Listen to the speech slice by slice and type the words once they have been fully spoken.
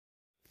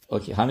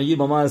اوکی، همگی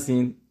با ما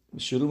هستین.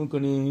 شروع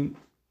میکنیم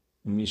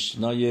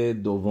میشنای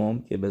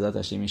دوم که به ذات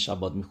هشمی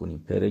شبات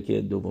میخونیم. پرک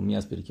دومی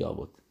از پرکی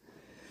آوت.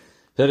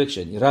 پرک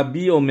شنی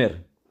ربی عمر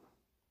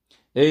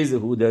ایز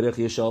هو درخ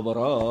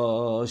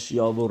یشاوراش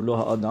یاور له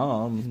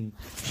آدم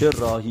چه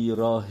راهی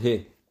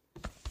راهه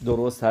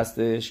درست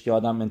هستش که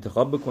آدم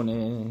انتخاب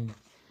بکنه.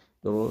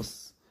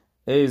 درست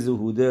ایز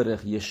هو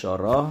درخ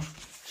یشارا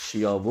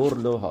شیاور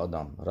له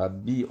آدم.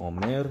 ربی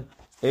عمر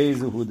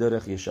ایز هو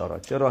درخ یشارا،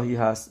 چه راهی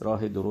هست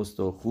راه درست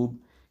و خوب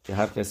که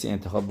هر کسی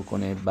انتخاب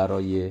بکنه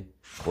برای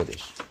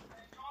خودش.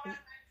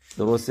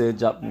 درسته؟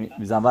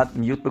 زحمت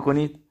میوت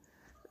بکنید.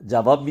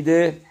 جواب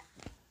میده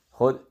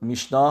خود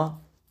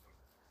میشنا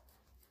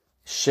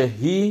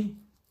شهی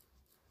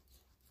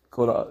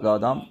کل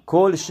آدم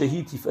کل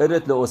شهی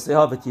تیفرت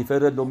لعصها و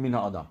تیفرت لمین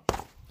آدم.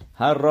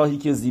 هر راهی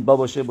که زیبا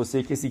باشه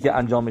واسه کسی که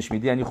انجامش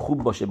میده، یعنی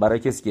خوب باشه برای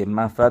کسی که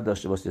منفعت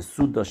داشته باشه،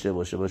 سود داشته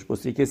باشه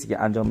واسه کسی که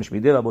انجامش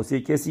میده و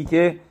واسه کسی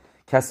که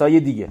کسای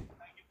دیگه.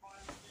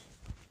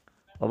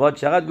 بابا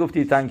چقدر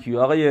گفتی تانکیو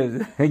آقای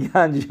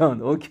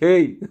گنجان.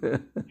 اوکی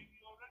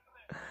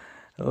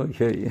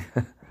اوکی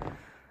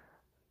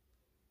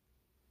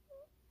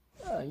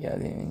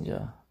گردیم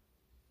اینجا.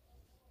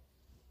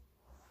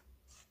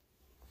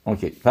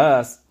 اوکی،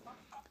 پس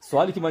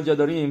سوالی که ما اینجا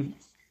داریم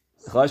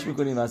خواهش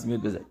میکنیم از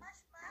میوت بذارید.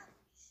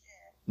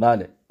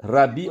 بله،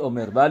 ربی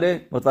عمر.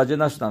 بله، متوجه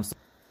نشدم.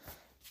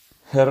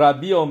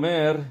 ربی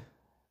عمر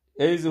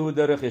ایزهو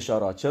درخ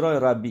اشارات. چرا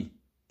ربی؟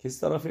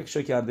 کسی طرف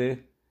فکر کرده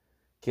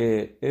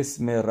که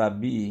اسم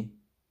ربی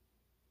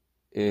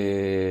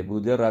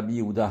بوده ربی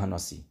یهودا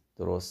هناسی.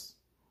 درست؟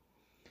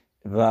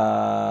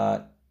 و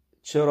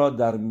چرا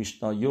در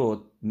میشنایوت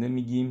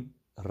نمیگیم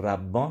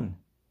ربان؟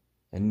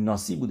 یعنی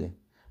ناسی بوده.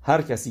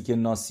 هر کسی که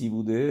ناسی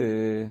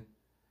بوده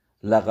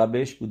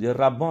لقبش بوده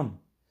ربان.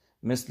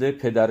 مثل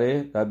پدر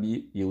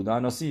ربی یهودا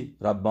هناسی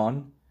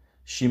ربان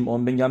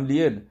شیمعون بن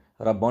گملیل،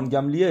 ربان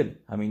گملیل،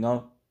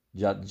 همینا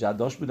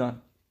جداش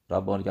بودن.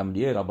 ربان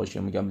گملیل، ربان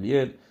شیمعون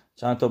گملیل،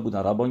 چند تا بودن.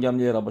 ربان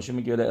گملیل،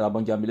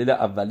 ربان گملیل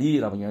اولی،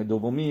 ربان گملیل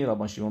دومی،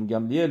 ربان شیمعون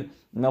گملیل،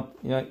 اینا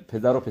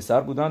پدر و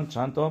پسر بودن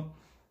چند تا.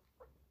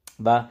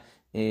 و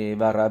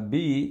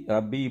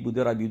ربی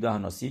بوده ربی یهودا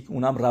هناسی که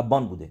اونم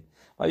ربان بوده.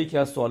 و یکی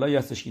از سوالایی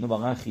هستش که اینو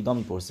واقعا خیدا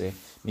میپرسه،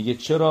 میگه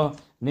چرا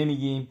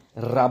نمیگیم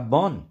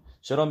ربان؟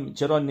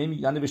 چرا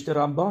ننوشته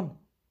ربان؟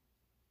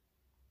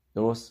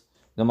 درست؟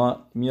 ما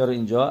میاره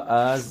اینجا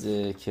از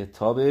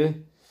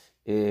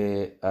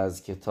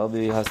کتاب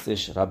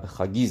هستش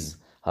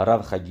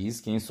رب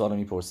خگیز که این سوالو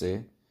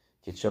میپرسه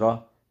که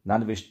چرا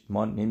ننوشت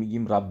ما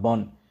نمیگیم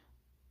ربان.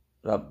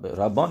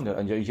 ربان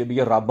اینجا که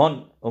بگه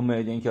ربان عمر،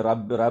 یعنی که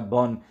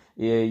ربان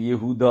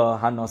یهودا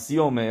هناسی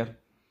عمر.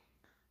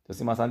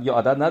 درسته؟ مثلا یه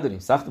عادت نداریم،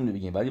 سختمون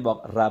بگیم، ولی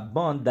با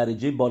ربان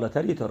درجه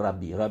بالاتریه تا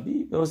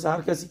ربی. درسته؟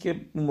 هر کسی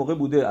که اون موقع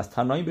بوده از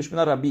تنهایی بهش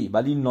میگن ربی،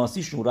 ولی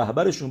ناسیشون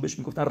رهبرشون بهش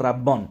میگفتن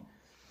ربان.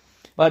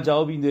 و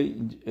جواب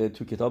این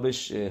تو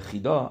کتابش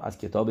خیدا از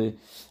کتاب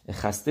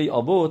خسته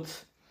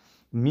آبوت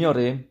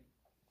میاره.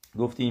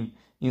 گفتیم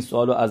این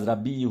سوالو از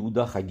ربی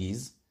یهودا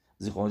خگیز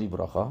زیخونی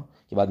براخا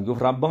که بعد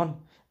میگفت ربان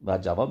و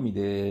جواب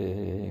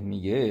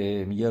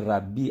میگه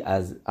ربی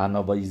از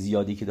عناوای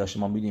زیادی که داشته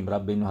ما میدیم.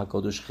 رب نوح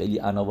کادوش خیلی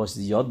عناواش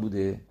زیاد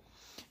بوده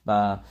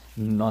و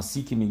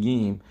ناسی که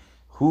میگیم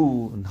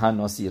هو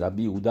هناسی،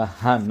 ربی یهودا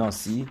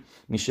هناسی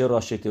میشه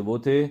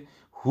راشتبوت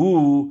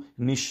هو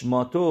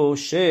نشماتو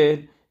شل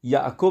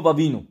یعقوب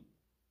اوینو،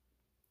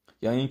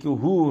 یعنی اینکه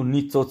هو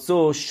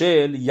نیتوتسو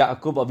شل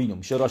یعقوب اوینو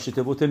میشه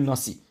راشتبوت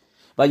ناسی.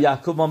 و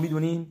یعقوب ما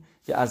میدونیم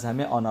که از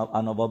همه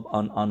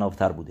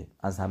آناوتر بوده،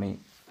 از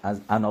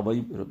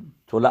عناوای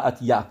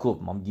طلعت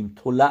یعقوب. ما میگیم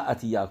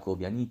طلعت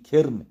یعقوب یعنی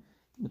کرم،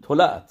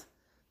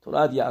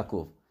 طلعت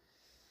یعقوب.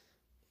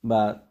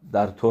 و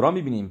در تورا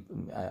میبینیم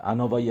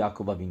عناوای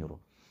یعقوب و بینو رو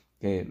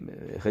که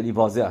خیلی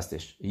واضح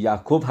هستش.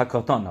 یعقوب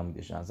هکاتان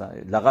نامیدش،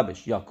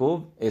 لقبش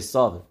یعقوب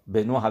عیسی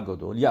بنو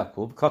هگادول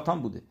یعقوب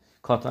کاتان بوده.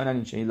 کاتان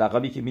یعنی چه؟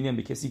 لقبی که میدیم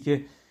به کسی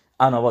که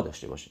عناوا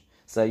داشته باشه.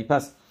 صحیح.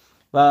 پس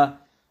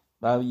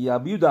و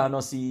یهودا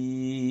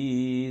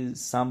هناسی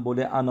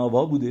سمبل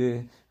عناوا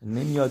بوده.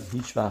 نمیاد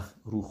هیچ وقت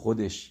رو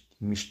خودش.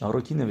 میشنا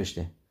رو کی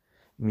نوشته؟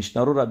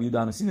 میشنا رو ربی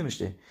یهودا هناسی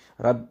نوشته.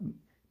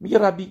 میگه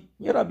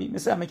ربی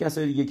مثل همه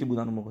کسای دیگه که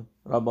بودن اون موقع،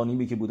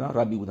 ربانی که بودن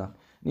ربی بودن.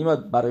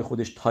 نمیاد برای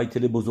خودش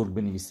تایتل بزرگ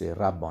بنویسه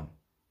ربان.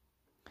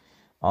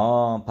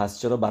 پس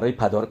چرا برای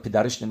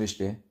پدرش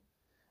نوشته؟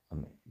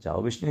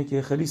 جوابش اینه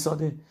که خیلی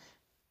ساده.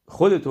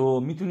 خودتو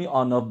میتونی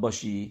آناو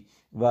باشی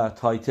و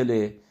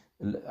تایتل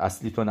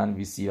اصلی تو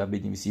ننویسی و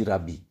بنویسی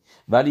ربی،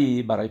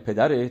 ولی برای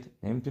پدرت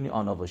نمیتونی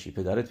آناو باشی.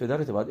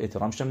 پدرت باید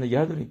احترامش هم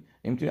نگه داری.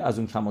 نمیتونی از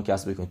اون کم و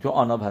کسب بکنی. تو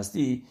آناو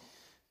هستی،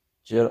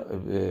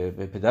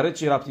 به پدرت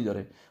چی ربطی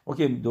داره؟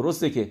 اوکی،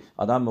 درسته که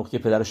آدم موقعی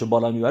پدرشو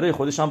بالا میبره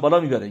خودش هم بالا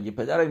میبره، یه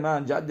پدر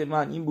من، جد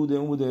من این بوده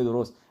اون بوده،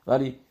 درست،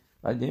 ولی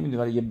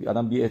نمیدونه. یه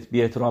آدم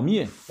بی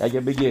احترامیه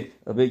اگه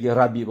بگه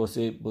ربی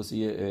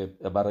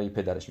برای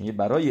پدرش. میگه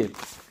برای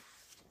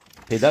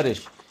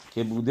پدرش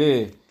که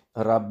بوده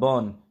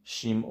ربان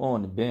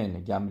شیمعون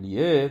بن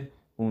گملیل،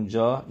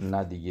 اونجا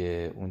نه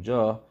دیگه،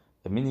 اونجا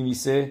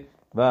می‌نویسه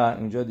و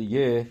اینجا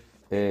دیگه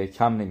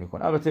کم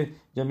نمی‌کنه. البته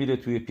اینجا میره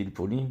توی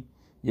پیلپولیم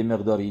یه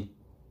مقداری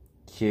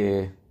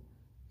که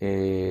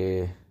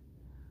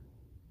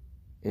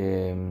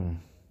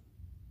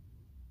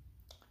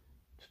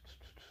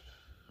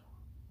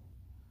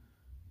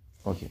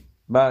اوکی.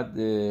 بعد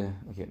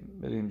اوکی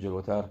بریم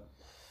جلوتر.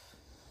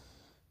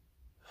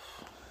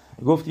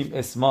 گفتیم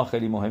اسما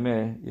خیلی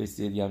مهمه. یه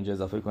چیزی دیگه هم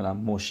اضافه کنم.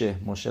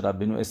 موشه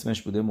ربینو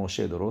اسمش بوده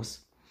موشه،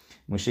 درست؟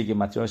 موشه که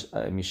متیاش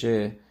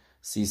میشه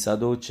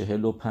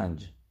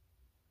 345.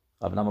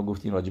 قبلا ما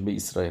گفتیم راجع به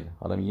اسرائیل،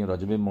 حالا میگیم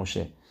راجع به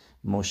موشه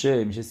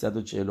میشه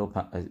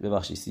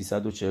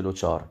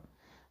 344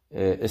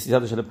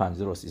 345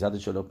 درست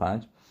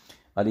 345.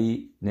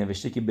 ولی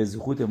نوشته که به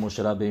زخوت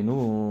موشه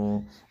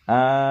ربینو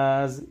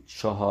از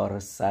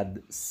 400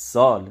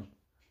 سال،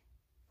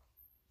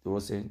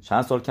 درسته؟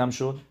 چند سال کم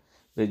شد؟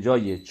 به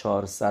جای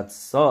 400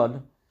 سال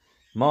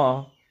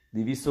ما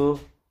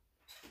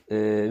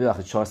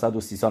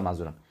 430 سال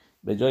منظورم،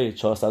 به جای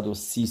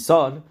 430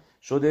 سال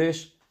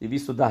شدش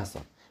 210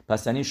 سال.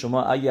 پس یعنی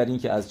شما اگر این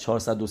که از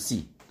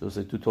 430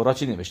 درسته تو تورات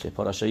چی نوشته؟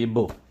 پاراشای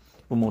بو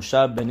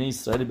موشه بنی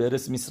اسرائیل به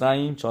ارث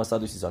مصرعیم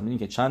 430 سال، می‌بینید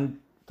که چند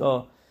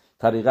تا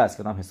طریقه است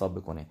که آدم حساب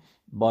بکنه.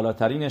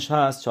 بالاترینش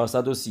هست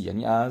 430،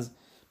 یعنی از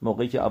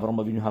موقعی که ابراهیم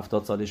ابی‌نو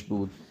 70 سالش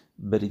بود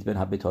برید بن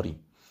حبه تاریم.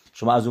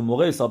 شما از اون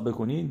موقع حساب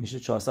بکنید میشه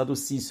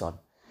 430 سال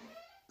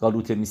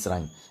گالوت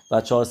مصرعیم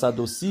و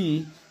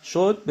 430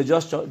 شد به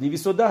جاش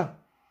 210.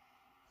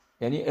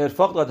 یعنی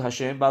ارفاق داد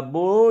هشم و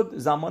بود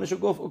زمانشو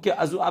گفت اوکی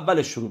از اون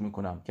اولش شروع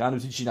میکنم که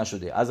هنوز چی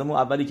نشده، از اون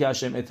اولی که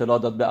هشم اطلاع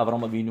داد به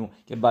ابراهیم ابی‌نو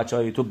که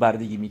بچهای تو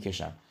بردگی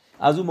میکشن،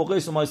 از اون موقع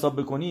شما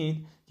حساب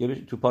بکنید که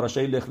تو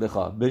پاراشای لخ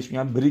لخا بهش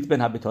میگن بریت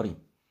بن حبه تاریم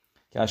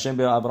که هشم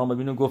به ابراهیم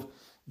ابی‌نو گفت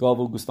گاو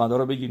و گوسفندا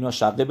رو بگیر اینا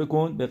شقه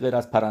بکن به غیر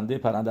از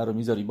پرنده رو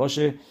میذاری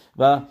باشه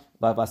و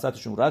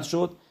وسطشون رد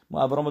شد.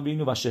 ابراهیم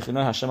ابی‌نو و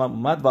شیخینای هشم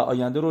اومد و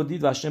آینده رو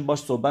دید و هشم باش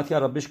صحبت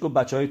کرد و بهش گفت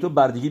بچهای تو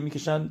بردگی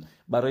میکشن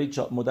برای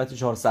مدت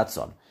 400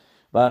 سال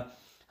و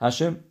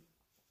هشم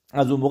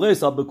از اون موقع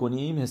حساب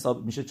بکنیم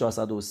حساب میشه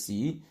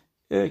 430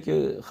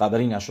 که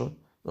خبری نشد.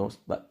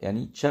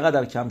 یعنی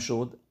چقدر کم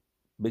شد؟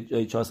 به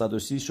جای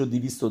 430 شد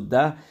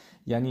 210،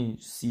 یعنی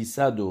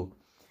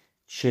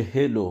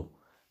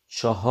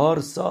 344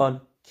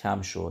 سال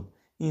کم شد.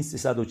 این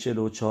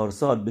 344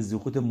 سال به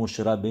زخوت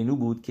موشه ربینو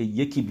بود که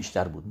یکی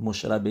بیشتر بود.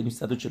 موشه ربینو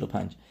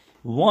 345.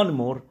 one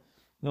more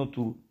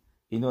تو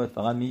اینو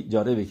فقط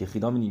جالبه که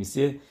خیدا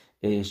می‌نویسه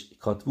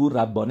کاتبو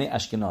ربانه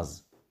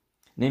اشکناز،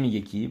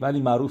 نمیگه کی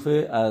ولی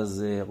معروفه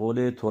از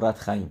قول تورات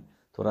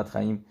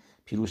خیم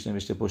پیروش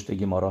نوشته پشت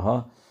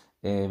گماراها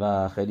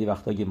و خیلی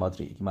وقتا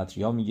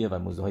گماتریا میگه و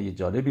موضوع های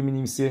جالبی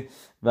مینویسه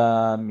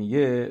و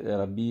میگه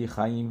ربی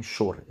خیم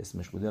شور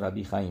اسمش بوده،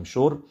 ربی خیم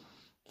شور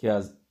که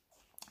از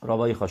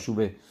رابای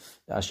خاشوب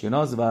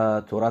اشکناز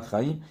و تورات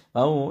خیم و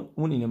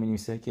اون اینو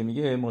مینویسه که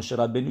میگه موشه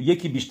ربینو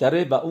یکی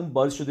بیشتره و اون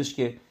باعث شدش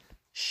که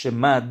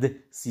شمد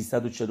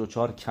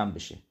 344 کم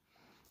بشه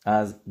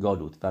از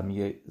گالوت و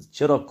میگه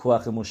چرا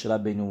کوخ موشه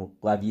ربینو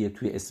قویه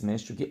توی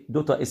اسمش؟ چون که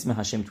 2 تا اسم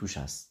هشم توش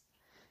هست،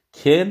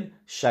 کل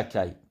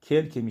شکی.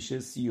 کل که میشه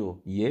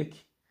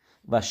 31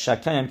 و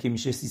شکی هم که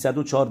میشه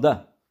 314،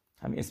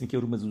 همین اسمی که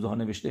رو مزوزه ها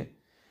نوشته.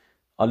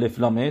 الف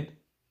لامد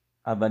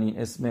اولین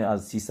اسم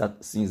از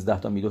 313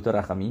 تا میدوت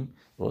رقمیم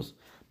درست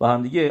با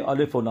هم دیگه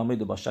الف و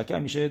لامد با شکی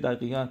میشه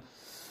دقیقاً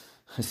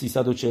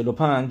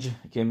 345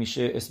 که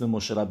میشه اسم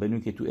موشه ربینو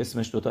که تو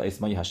اسمش 2 تا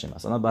اسمای هشم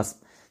هست.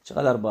 بس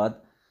چقدر باید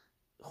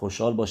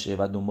خوشحال باشه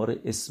و دنبال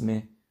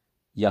اسم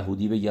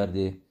یهودی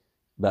بگرده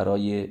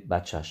برای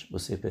بچهش،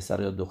 واسه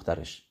پسر یا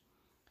دخترش،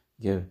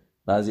 که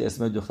بعضی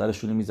اسم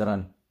دخترشون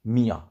میذارن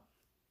میا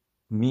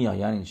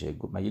یعنی چه؟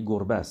 مگه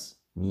گربه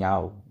است؟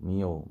 میاو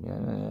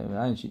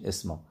یعنی چی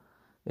اسما؟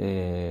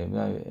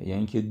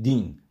 یعنی که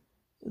دین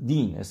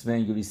اسم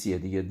انگلیسیه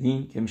دیگه،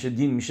 دین که میشه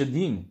دین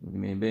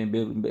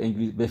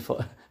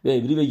به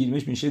عبری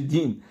بگیریمش میشه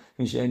دین،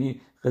 میشه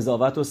یعنی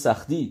قضاوت و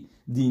سختی.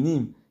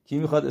 دینیم کی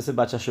میخواد اسم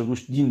بچه‌ش رو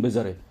روش دین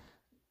بذاره؟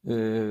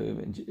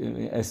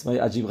 اسمای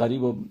عجیب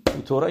غریب و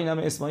تورا این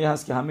همه اسمایی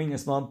هست که همه این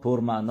اسما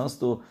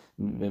پرمعناست و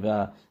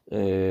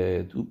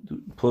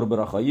پر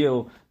براخایی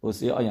و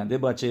واسه آینده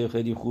بچه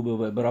خیلی خوبه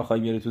و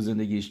براخایی میاره تو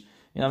زندگیش.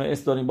 این همه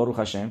اسم داریم باروخ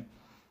هشم،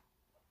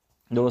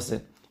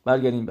 درسته؟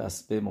 برگردیم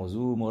بس به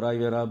موضوع مرای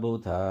و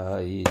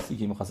ربوتای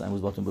که میخواستم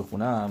امروز باتون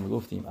بخونم.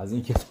 گفتیم از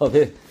این کتاب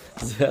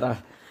زرع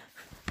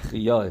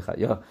خیا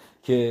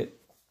که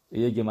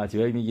یه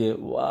گمتیایی میگه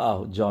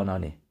واو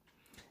جانانه.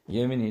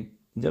 یه ببینید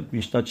اینجا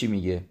میشنا چی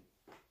میگه،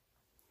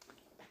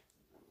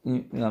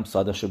 اینم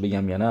ساده‌شو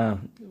بگم یا نه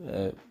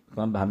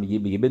من به هم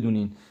بگه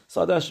بدونین.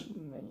 سادهش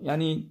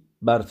یعنی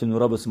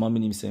برتنورا بس ما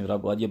می‌نویسیم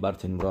باید یه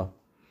برتنورا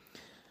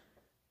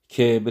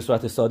که به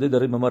صورت ساده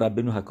داره به ما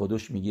ربینو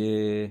حکادوش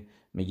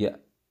میگه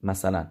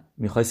مثلا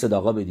میخوای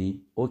صداقا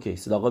بدی، اوکی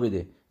صداقا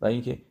بده، و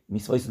اینکه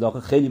میسوای صداقا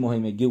خیلی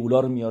مهمه، گولا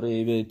رو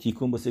میاره به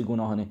تیکون واسه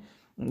گناهانه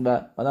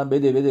و آدم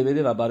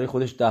بده و برای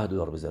خودش $10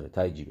 بذاره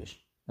تای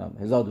جیبش، $1000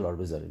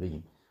 بذاره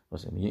بگیم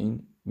واسه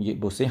میگه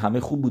واسه همه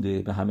خوب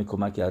بوده، به همه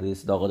کمک کرده،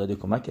 صداقا داده،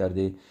 کمک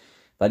کرده،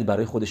 ولی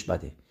برای خودش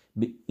بده.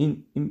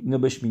 اینو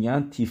بهش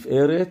میگن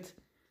تیفرت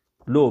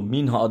لو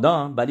مین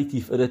آدم، ولی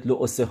تیفرت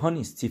لو اسها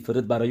نیست.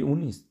 تیفرت برای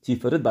اون نیست،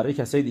 تیفرت برای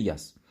کسای دیگه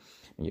است.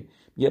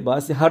 یه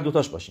باعث هر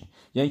دوتاش باشه.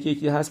 یعنی که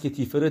یکی هست که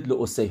تیفرت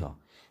لو اسها،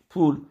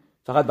 پول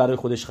فقط برای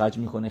خودش خرج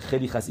میکنه،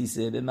 خیلی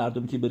خسیسه، به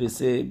مردم که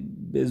برسه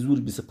به زور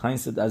 25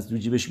 سنت از تو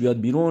جیبش بیاد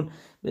بیرون،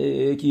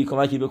 یکی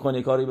کمکی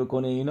بکنه، کاری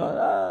بکنه،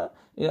 اینا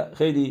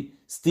خیلی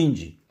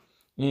استینجی.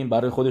 این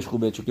برای خودش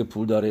خوبه چون که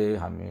پول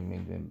داره،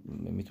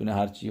 میتونه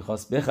هر چی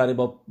خواست بخره،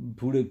 با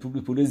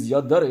پول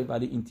زیاد داره،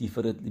 ولی این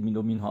تیفرت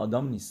مین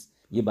آدم نیست.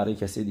 یه برای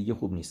کسی دیگه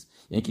خوب نیست.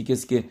 یعنی که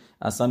کسی که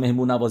اصلا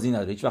مهمون نوازی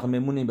نداره، هیچ وقت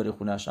مهمون نمیبره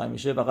خونه‌اش،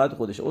 همیشه فقط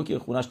خودش، اوکی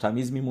خونه‌اش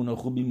تمیز میمونه،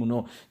 خوب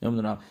میمونه،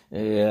 نمیدونم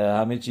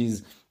همه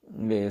چیز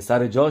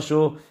سر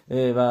جاشو،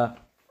 و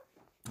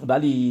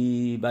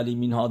ولی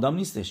مین آدم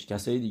نیستش.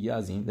 کسای دیگه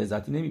از این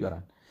لذتی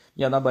نمیبرن.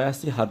 یعنی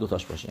بایستی هر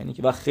دوتاش باشه، یعنی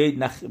که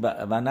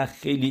نه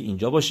خیلی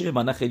اینجا باشه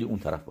و نه خیلی اون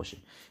طرف باشه.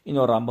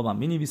 اینا رامبام هم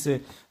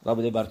می‌نویسه،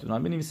 رابطه براتون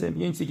هم می‌نویسه.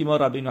 یه چیزی که ما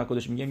ربی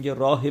نکدش میگه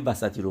راه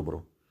وسطی رو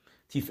برو،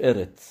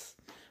 تیفرت،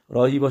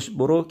 راهی باش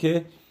برو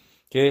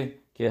که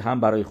هم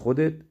برای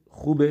خودت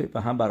خوبه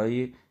و هم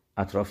برای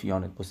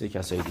اطرافیانت، واسه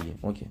کسای دیگه.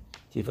 اوکی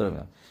تیفرت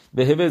میگم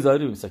به هوه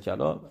ظاهری میسا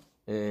کلا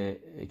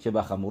که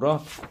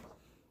بخمورا.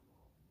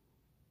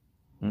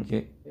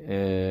 اوکی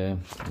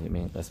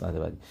این قسمت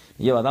بعدی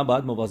یه آدم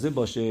باید مواظب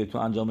باشه تو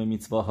انجام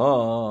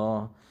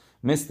میتواها،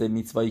 مثل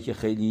میتوایی که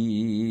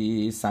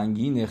خیلی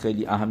سنگینه،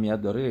 خیلی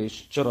اهمیت داره.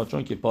 چرا؟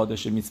 چون که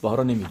پاداش میتواها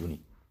رو نمیدونی.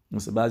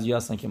 مثل بعضی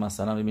هستن که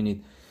مثلا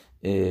ببینید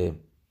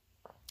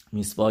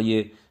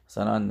میتوای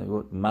مثلا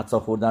متسا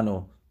خوردن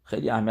و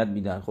خیلی اهمیت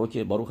میدن، خب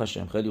که باروخ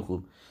هاشم خیلی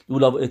خوب،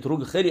 لولاب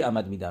اتروگ خیلی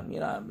اهمیت میدن،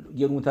 میرن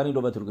گرونترین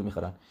لولاب اتروگ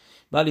میخرن.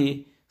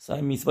 ولی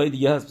مثلا میتوای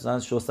دیگه هست، مثلا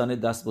شستن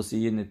دست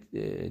واسه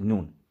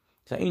نون،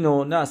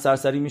 اینو نه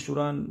سرسری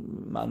میشورن،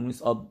 معلوم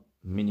نیست آب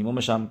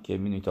مینیممش هم که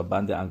میدونی تا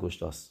بند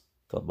انگشت است،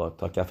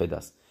 تا کف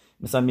دست،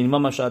 مثلا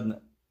مینیمم هم شاید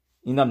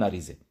اینم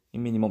نریزه،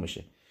 این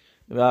مینیممشه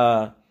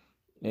و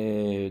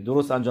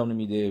درست انجام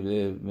نمیده.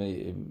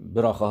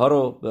 براخه ها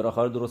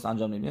رو درست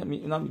انجام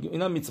نمیده.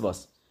 اینا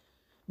میتواست،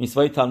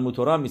 میتوای تلمود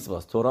تورا هم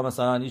میتواست. تورا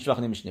مثلا هیچ وقت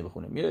نمیشینه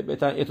بخونه، میره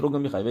بهتر اتروگو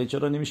میخوای، ولی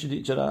چرا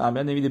نمیشی؟ چرا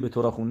اهمیت نمیده به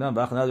تورا خوندن؟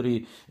 وقت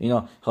نداری،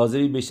 اینا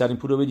حاضری بیشترین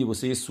پول رو بدی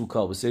واسه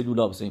سوکا، واسه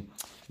دولا، واسه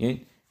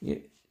یعنی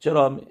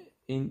چرا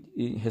این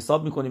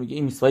حساب میکنی؟ میگه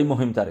این میسوای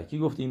مهمتره. کی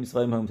گفت این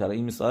میسوای مهمتره؟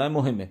 این میسوای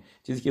مهمه.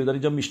 چیزی که داره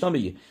اینجا میشنا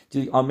میگه،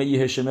 چیزی عامه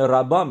هشم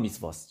ربا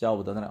میسواست،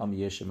 جواب دادن عامه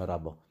هشم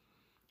ربا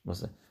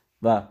مثلا.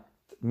 و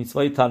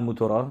میسوای تلمود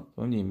تورا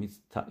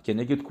که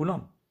نگید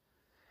کلام،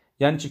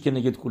 یعنی چی که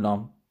نگید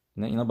کلام؟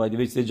 نه اینا باید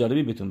یه چیز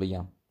جالبی بهتون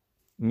بگم.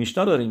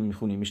 میشنا داریم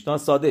میخونیم، میشنا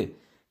ساده،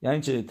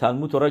 یعنی چه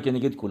تلمود تورا که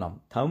نگید کلام.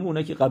 تمام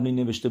اونایی که قبلی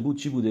نوشته بود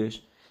چی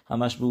بودش؟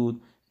 همش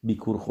بود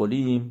بیکور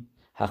خولیم،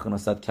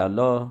 حقناست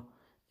کلا،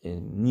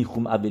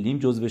 نیخوم اولیم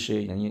جز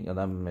بشه، یعنی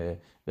آدم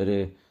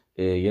بره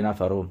یه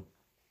نفر رو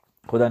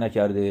خدا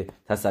نکرده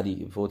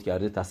تسلی فوت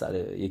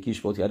کرده،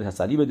 یکیش فوت کرده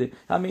تسلی بده.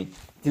 همین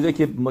چیزایی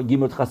که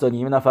گیمرت خسانی،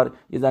 یه نفر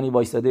یه زنی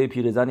وایساده،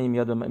 پیرزنی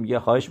میاد میگه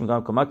خواهش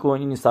میکنم کمک کن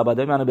این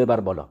سبده منو ببر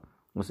بالا.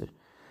 مثلا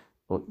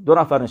دو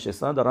نفر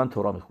نشستن دارن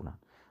تورا میخونن،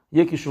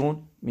 یکیشون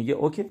میگه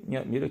اوکی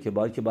میره که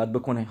باید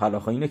بکنه،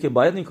 حالا اینه که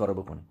باید این کارو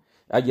بکنه.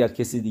 اگر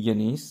کسی دیگه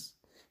نیست،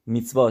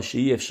 میتوا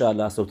شی افشا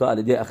الله سبتا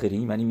علیده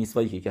اخرین، یعنی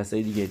میتوایی که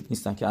کسای دیگه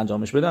نیستن که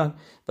انجامش بدن،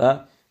 و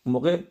اون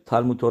موقع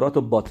تلمود تورات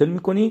رو باطل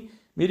میکنی،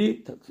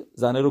 میری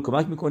زنه رو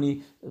کمک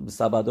میکنی،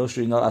 سبداش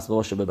رو اینا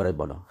اسباباش رو ببره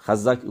بالا.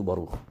 خزک او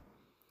باروخ.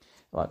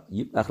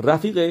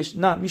 رفیقش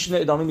نه میشینه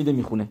ادامه میده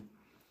میخونه.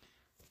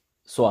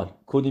 سوال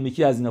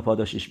کدومیکی از اینا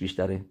پاداشش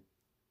بیشتره؟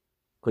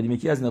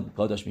 کدومیکی از اینا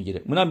پاداش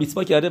میگیره؟ اونم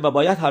میتوا کرده و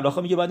باید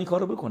حلاخا میگه باید این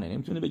کارو بکنه،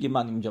 نمیتونه بگه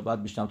من اینجا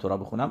باید بیشترم تورا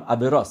بخونم.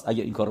 ابراست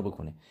اگه این کارو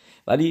بکنه،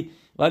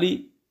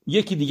 ولی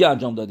یکی دیگه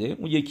انجام داده،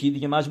 اون یکی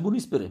دیگه مجبور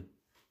نیست بره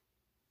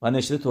و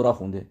نشته تورا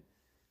خونده.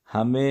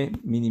 همه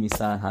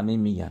مینویسن، همه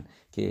میگن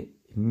که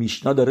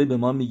میشنا داره به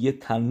ما میگه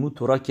تلمود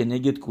تورا که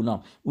نگید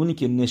کلام، اونی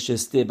که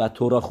نشسته و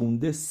تورا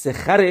خونده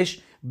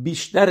سخرش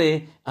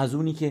بیشتره از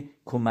اونی که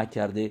کمک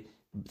کرده،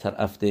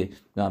 طرفته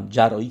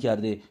جراحی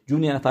کرده،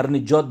 جون یه نفر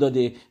نجات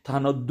داده.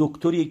 تنها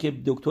دکتریه که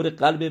دکتر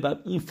قلبه و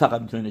این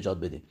فقط میتونه نجات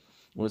بده.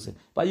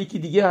 و یکی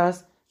دیگه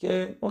هست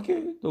که اوکی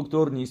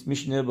دکتر نیست،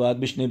 میشینه باید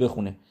بشینه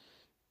بخونه.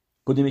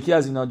 کدومیکی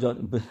از اینا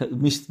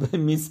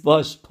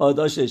میسواش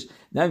پاداشش،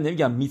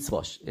 نمیگم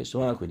میسواش،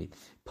 اشتباه نکنید،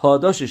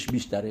 پاداشش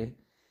بیشتره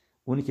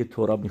اونی که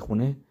تورا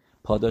میخونه،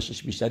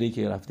 پاداشش بیشتره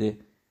که رفته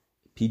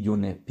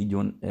پیدیون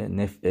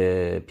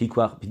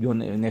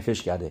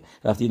نفش کرده،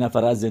 رفته یه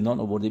نفر از زندان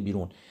آورده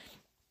بیرون،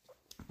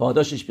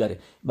 پاداشش بیاره.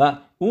 و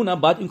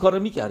اونم باید این کار رو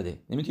میکرده.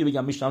 نمیتونی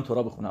بگم میشتم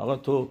تورا بخونه. آقا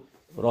تو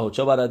راهو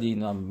چه بلدی؟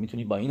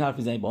 میتونی با این حرف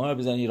بزنی، با اون حرف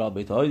بزنی،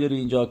 رابطه‌ای داری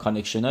اینجا،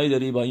 کانکشنایی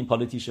داری با این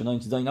پالیتیشن‌ها، این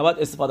چیزا، اینا باید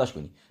استفادهش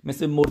کنی.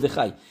 مثل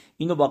مردخای،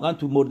 اینو واقعا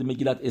تو مورد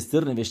مگیلت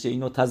استر نوشته،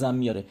 اینو تزم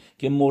میاره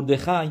که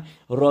مردخای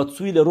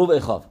راتسوی لرو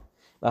اخاو،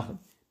 و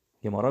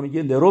گمارا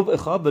میگه لرو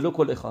اخاو ولو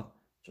کل اخاو،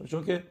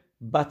 چون که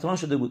بطران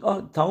شده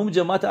بود. تمام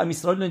جماعت ام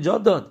اسرائیل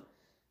نجات داد.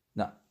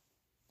 نه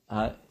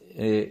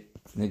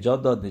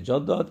نجات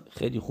داد،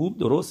 خیلی خوب،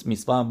 درست،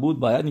 میسوا هم بود،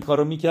 باید این کار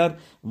رو میکرد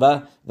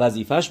و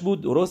وظیفش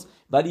بود، درست.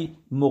 ولی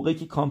موقعی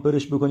که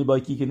کامپرش بکنی با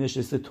یکی که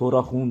نشسته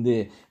تورا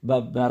خونده و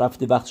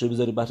رفته وقتشو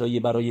بذاره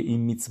برای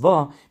این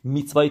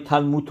میتوای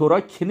تلمود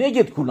تورا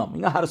کنگت کولام،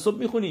 اینا هر صبح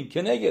میخونیم،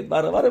 کنگت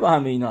برابر با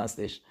همه اینا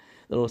هستش،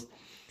 درست.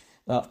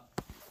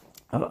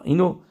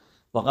 اینو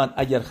واقعا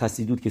اگر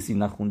خسیدوت کسی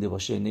نخونده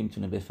باشه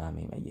نمیتونه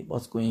بفهمه. مگه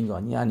باز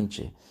گوینگانی یعنی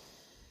چه؟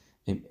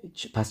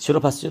 پس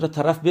چرا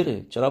طرف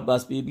بره؟ چرا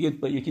بس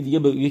بگه یکی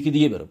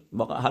دیگه بره؟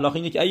 واقعا حلاقه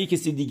اینه که اگه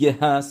کسی دیگه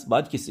هست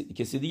باید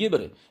کسی دیگه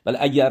بره، ولی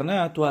اگر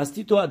نه تو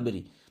هستی تو باید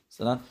بری.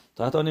 مثلا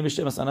تا حتی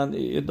نمیشه، مثلا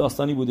یه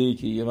داستانی بوده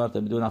که یه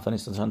مرتبه دو نفر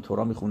نشستن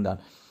تورا میخوندن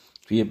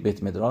توی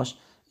بیت مدراش،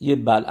 یه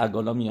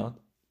بلعگالا میاد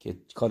که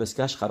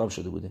کارسکش خراب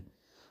شده بوده،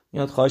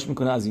 میاد خواهش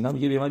میکنه از اینا،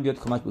 میگه من بیاد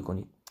کمک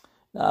بکنید،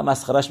 نه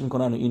مسخرهش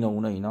میکنن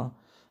و اینا.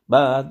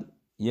 بعد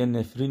یه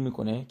نفرین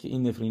میکنه که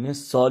این نفرینه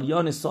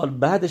سالیان سال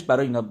بعدش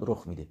برای اینا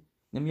رخ میده،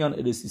 نمیان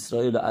الیس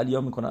اسرائیل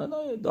علیا میکنن،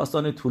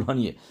 داستان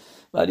طولانیه،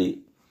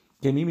 ولی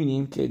که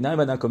میبینیم که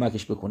نمیدن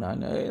کمکش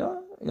بکنن.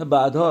 اینا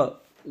بعدها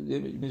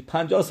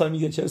 50 سال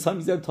میگن 40 سال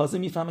میگن تازه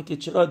میفهمه که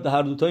چقدر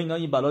هر دوتا اینا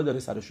این بلا داره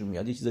سرشون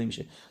میاد، یه چیزایی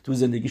میشه تو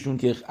زندگیشون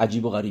که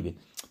عجیب و غریبه،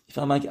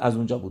 میفهمن که از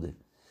اونجا بوده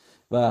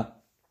و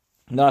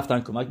نرفتن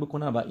کمک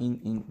بکنن و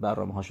این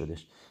برنامه ها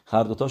شدش.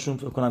 هر دوتاشون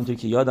فکر کنم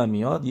که یادم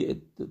میاد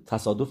یه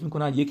تصادف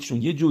میکنن،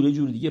 یکیشون یه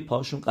جور دیگه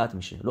پاشون قطع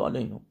میشه. حالا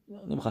اینو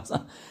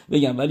نمیخواستم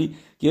بگم، ولی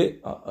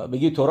که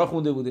بگی تورا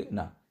خونده بوده،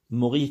 نه،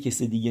 موقعی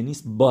کسی دیگه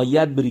نیست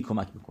باید بری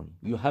کمک بکنی.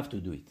 You have to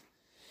do it.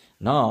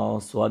 نه،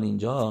 سوال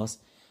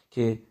اینجاست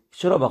که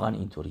چرا واقعا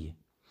اینطوریه؟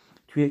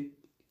 توی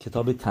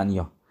کتاب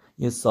تنیا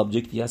یه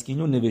سابجکتی هست که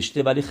اینو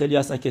نوشته، ولی خیلی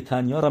هستن که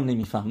تنیا رو هم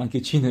نمیفهمن که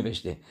چی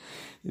نوشته،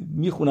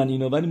 میخونن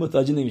اینو ولی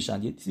متوجه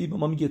نمیشن. یه چیزی به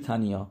ما میگه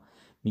تنیا،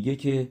 میگه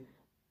که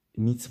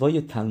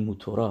میتوای تلمود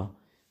تورا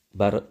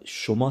بر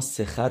شما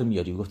سخر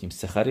میاری. گفتیم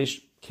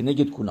سخرش که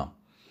نگید کنا،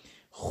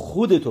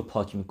 خودتو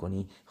پاک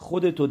میکنی،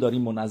 خودتو داری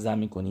منظم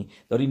میکنی،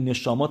 داری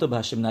نشاماتو به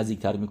هشم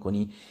نزدیکتر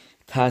میکنی،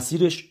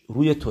 تاثیرش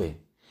روی توه.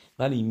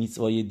 ولی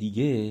میتوای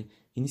دیگه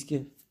این نیست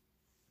که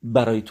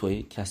برای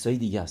توه، کسای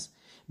دیگه است.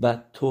 و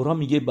تورا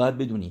میگه باید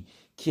بدونی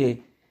که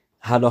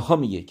حلاها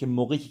میگه که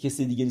موقعی که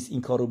کسی دیگه نیست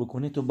این کار رو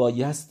بکنه تو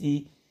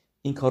بایستی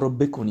این کار رو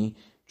بکنی،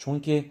 چون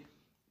که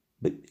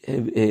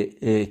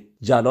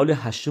جلال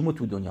هشم رو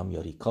تو دنیا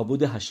میاری،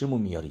 کابود هشم رو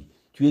میاری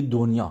توی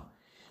دنیا،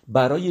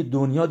 برای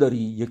دنیا داری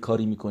یه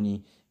کاری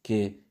میکنی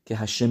که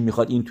هشم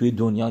میخواد این توی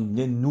دنیا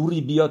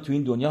نوری بیاد توی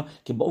این دنیا،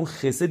 که با اون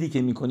خسدی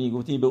که میکنی،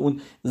 گفتی به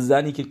اون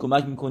زنی که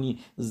کمک میکنی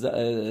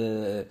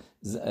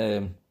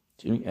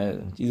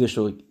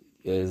چیزشو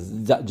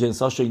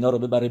جنساشو اینا رو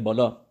ببره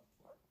بالا،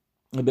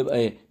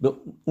 به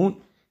اون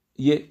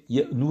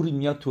یه نوری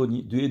میاد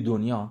توی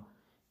دنیا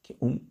که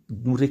اون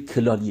نور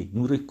کلالیه،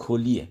 نور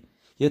کلیه،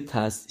 یه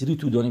تأثیری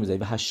تو دنیا میذاره.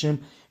 و هشم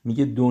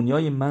میگه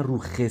دنیای من رو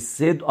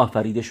خسد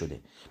آفریده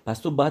شده، پس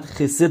تو باید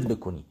خسد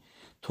بکنی.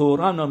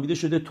 تورا هم نامیده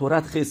شده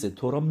تورات خسد،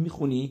 تورا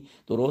میخونی،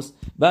 درست،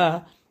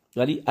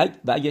 ولی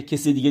اگه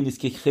کسی دیگه نیست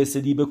که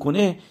خسدی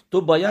بکنه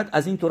تو باید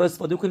از این تورا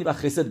استفاده کنی و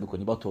خسد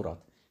بکنی با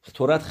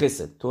تورات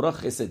خسد، تورا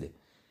خسده.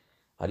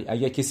 ولی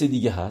اگه کسی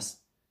دیگه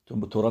هست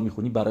تو تورا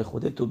میخونی برای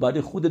خودت، تو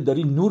برای خودت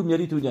داری نور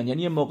میاری تو دنیا.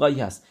 یعنی یه موقعی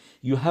هست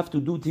you have to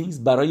do things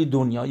برای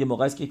دنیا، یه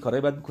موقعی است که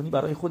کارهای باید بکنی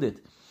برای خودت،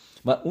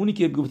 و اونی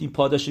که گفتیم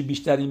پاداش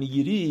بیشتری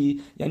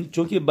میگیری یعنی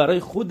چون که برای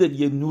خودت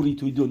یه نوری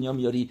توی دنیا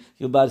میاری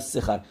که بر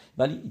سخر،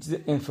 ولی چیز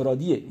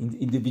انفرادیه،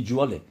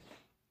 ایندیویدواله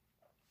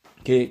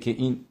که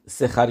این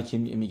سخری که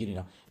میگیری.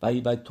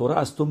 و تورا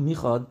از تو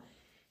میخواد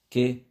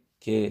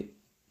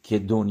که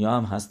دنیا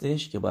هم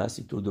هستش، که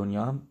بایستی تو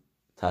دنیا هم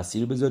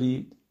تاثیر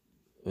بذاری.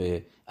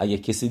 اگه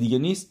کسی دیگه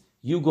نیست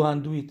you go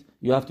and do it,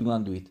 you have to go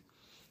and do it.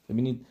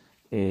 ببینید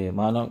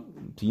ما الان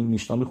تو این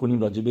میشنا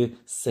میخونیم راجع به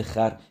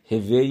سخر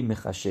هوی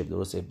مخشب،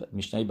 درسته؟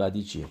 میشنای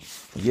بعدی چیه؟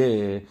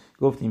 میگه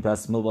گفتیم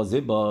پس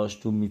مواظب باش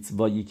تو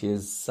میتوایی که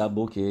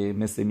سبکه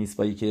مثل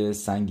میتوایی که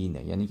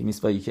سنگینه، یعنی که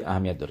میتوایی که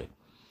اهمیت داره،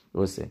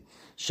 درسته؟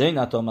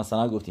 شینتا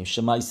مثلا گفتیم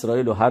شما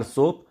اسرائیل رو هر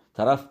صبح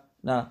طرف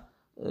نه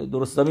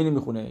درست زمینی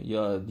میخونه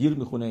یا دیر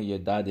میخونه یا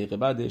 10 دقیقه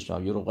بعدش یا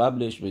رو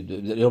قبلش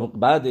یا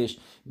بعدش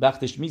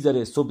وقتش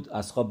میذاره، صبح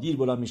از خواب دیر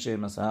بلند میشه،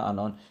 مثلا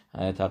الان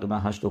تقریبا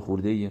 8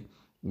 خورده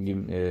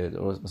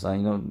مثلا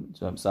اینا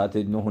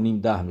ساعت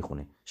 9:30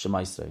 میخونه شما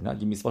اسرائیل،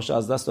 نه میسواش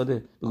از دست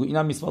داده، بگو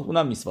اینم میسواس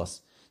اونم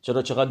میسواس،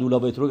 چقدر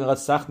لولابت رو اینقدر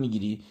سخت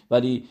میگیری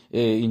ولی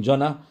اینجا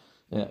نه؟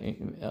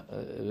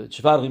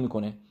 چه فرقی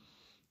میکنه؟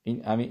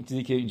 این همین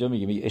چیزی که اینجا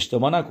میگه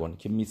اشتباه نکن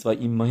که میسوا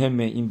این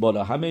مهمه، این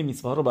بالا، همه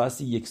میسوا رو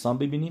باعث یکسان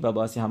ببینی و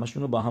باعث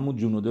همشون رو با همون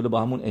جون و دل و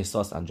با همون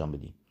احساس انجام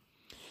بدی،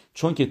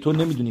 چون که تو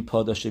نمیدونی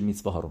پاداش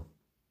میسوا ها رو.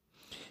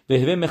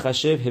 وهوه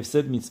مخشب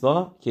حفظت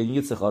میسوا که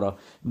این سخارا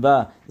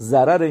و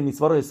ضرر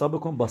میسوا رو حساب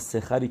بکن با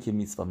سخری که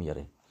میسوا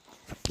میاره.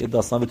 یه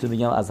داستان بهتون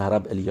میگم از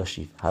هرب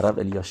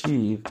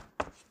الیاشیو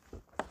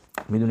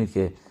میدونید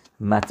که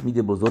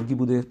متمید بزرگی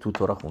بوده تو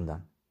تورا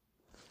خوندن،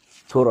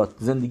 تورا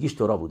زندگیش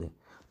تورا بوده،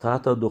 تا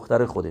حتی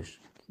دختر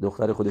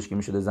خودش که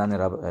میشده زن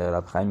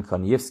رب خایم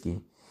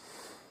کانیفسکی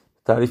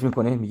تعریف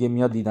میکنه، میگه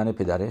میاد دیدن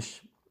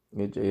پدرش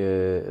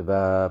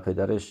و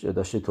پدرش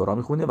داشته تورا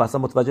میخونه و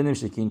اصلا متوجه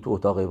نمیشه که این تو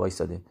اتاق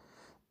وایساده،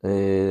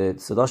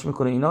 صداش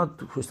میکنه اینا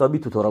حسابی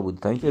تو تورا بود،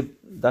 تا اینکه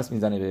دست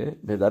میزنه به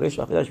پدرش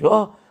و پدرش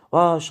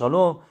واه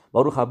شالوم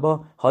باروخ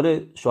ابا، حال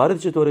شوهرت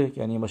چطوره؟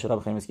 یعنی باشه رب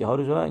خیمس که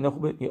حال شوهر اینا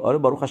خوبه؟ آره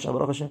باروخ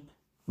هاشم.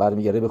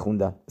 برمیگره به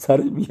خوندن،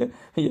 سر میگه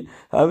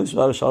همه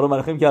شوهر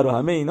مرخیم کرد و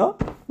همه اینا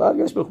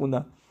برگشت به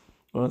خوندن.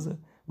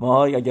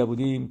 ما اگه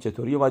بودیم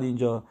چطوری اومدی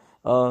اینجا؟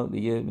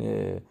 دیگه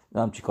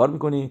نم چی کار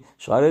میکنی؟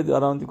 شوهرت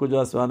الان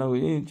کجاست؟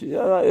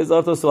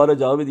 هزار تا سوال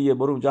جواب دیگه،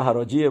 برو اونجا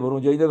حراجیه، برو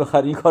اونجا اینو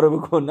بخری، این کارو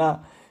بکن. نه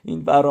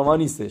این برنامه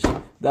نیستش.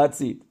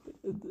 دتسی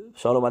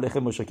شالوم علیکم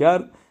مشو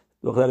کرد،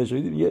 دخترش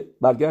شدید دیگه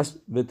برگشت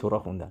به تورا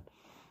خوندن.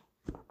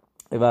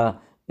 و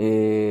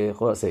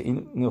خلاصه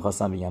اینو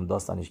خواستم بگم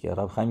داستانش که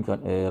رب خیمی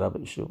کن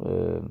رب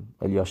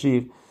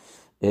الیاشیب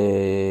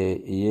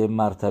یه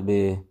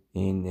مرتبه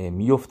این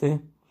میفته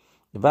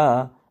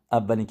و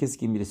اولین کسی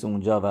که میرسه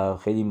اونجا و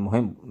خیلی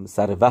مهم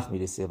سر وقت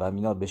میرسه و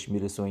مینا بهش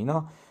میرسه و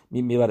اینا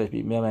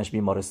میبرش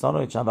بیمارستان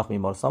و چند وقت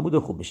بیمارستان بود و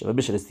خوب میشه و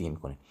بهش رسیدگی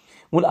میکنه.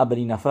 اون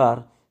اولین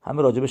نفر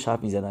همه راجبش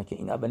حرف میزدن که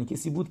این اولین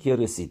کسی بود که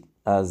رسید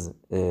از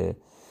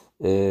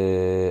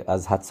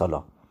حد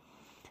سالا.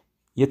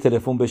 یه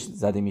تلفن بهش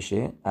زده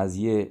میشه از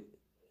یه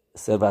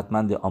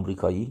ثروتمند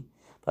آمریکایی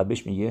و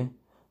بهش میگه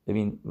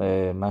ببین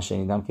من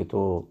شنیدم که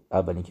تو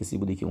اولین کسی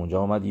بودی که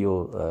اونجا اومدی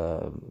و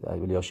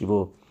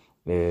الیاشیو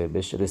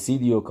بهش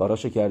رسیدی و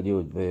کاراشو کردی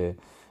و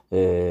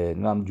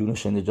نمیدونم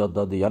جونش نجات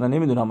داده یا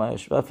نمیدونم،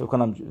 فکر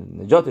کنم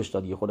نجاتش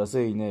دادی. خلاصه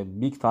این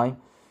بیگ تایم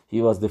he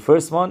was the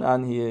first one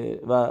and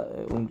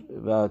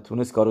و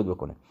تونست کارو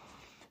بکنه.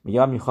 میگه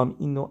من میخوام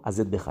اینو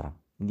ازت بخرم.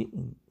 میگه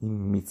این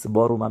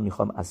میتزبا رو من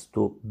میخوام از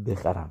تو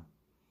بخرم.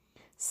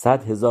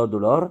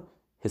 $100,000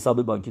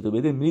 حساب بانکی تو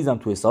بده، میریزم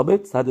تو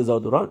حسابت.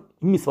 $100,000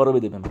 این میتزبا رو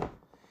بده به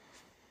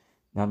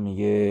من.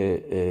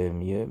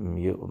 میگه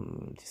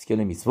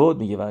تیسکل میتزوت،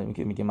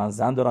 میگه من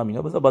زن دارم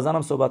اینا، بذار با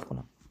زنم صحبت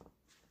کنم.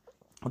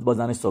 با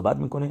زنش صحبت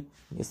میکنه،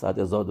 میگه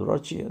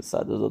 $100,000 چیه؟ $100,000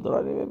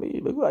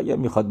 بگو اگر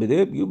میخواد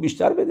بده بگو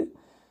بیشتر بده.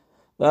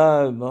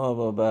 و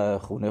ما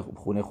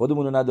خونه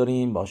خودمون رو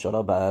نداریم،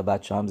 ماشاءالله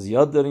بچه هم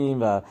زیاد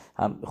داریم و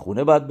هم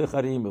خونه باید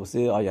بخریم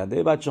واسه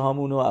آینده بچه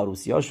هامون و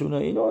عروسیاشون و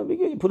اینو.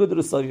 میگه پول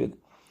درستابی بده.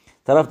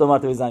 طرف دو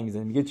مرتبه زنگ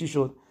میزنه، میگه چی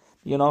شد؟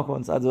 میگه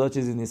ناکن $100,000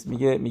 چیزی نیست.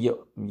 میگه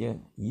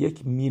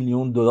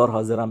 $1,000,000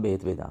 حاضرم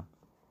بهت بدم.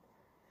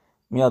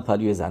 میاد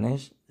پلیو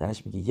زنش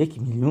میگه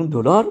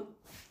 $1,000,000؟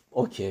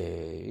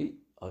 اوکی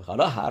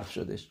حالا حرف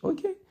شدش.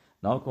 اوکی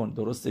ناکن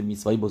درسته،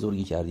 میسوایی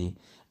بزرگی کردی،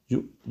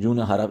 جون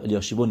حرب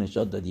الیاشیبو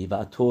نجات دادی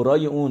و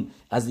تورای اون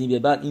از این به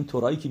بعد این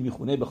تورایی که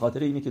میخونه به خاطر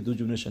اینه که تو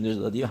جونش نجات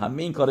دادی و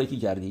همه این کارایی که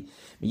کردی.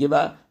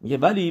 میگه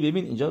ولی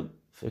ببین اینجا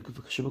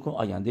فکرشو بکن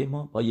آینده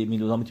ما با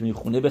 $1,000,000 میتونیم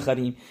خونه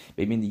بخریم.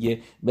 ببین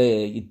دیگه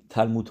به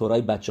تلمود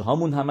تورای بچه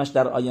هامون همش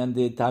در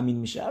آینده تامین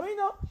میشه همه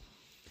اینا.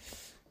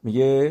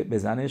 میگه به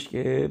زنش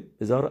که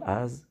بذار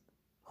از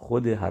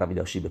خود حرب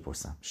الیاشیب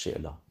بپرسم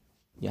شعلا.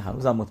 یه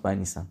هنوزم مطمئن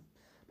نیستم.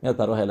 میاد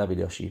برای حرب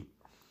الیاشیب،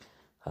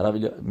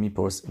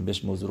 میپرس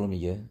بهش موضوع رو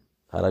میگه.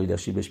 حرب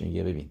الیاشیب بهش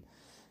میگه ببین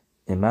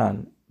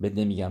من بهت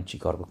نمیگم چی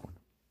کار بکن،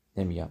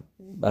 نمیگم،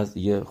 بس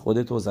دیگه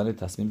خودت و زنت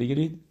تصمیم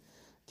بگیرید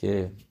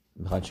که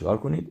میخواین چیکار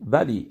کنید،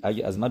 ولی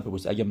اگه از من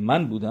بپرسید اگه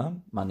من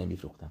بودم من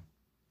نمیفروختم.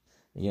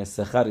 میگه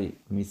سخر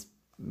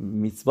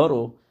میتزبا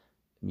رو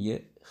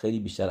میگه خیلی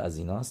بیشتر از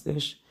این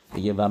هستش.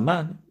 میگه و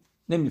من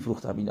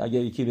نمیفروختم این، اگه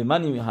یکی به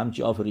من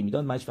همچی آفری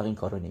میداد من هیچ وقت این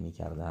کارو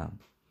نمیکردم.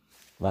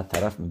 و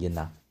طرف میگه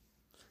نه.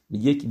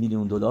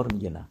 $1,000,000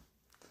 میگه نه.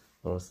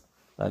 درست.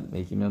 بعد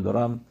 $1,000,000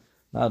 هم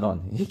نه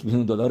الان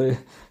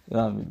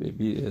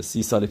 $1,000,000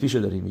 30 سال پیشو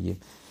داریم میگیم.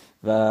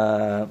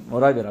 و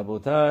مرای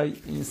بربوتای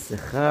این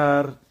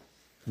سخر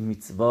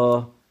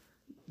میتزوا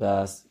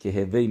بس که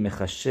هوی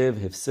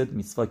مخشب هفسد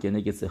میتزوا که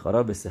نگه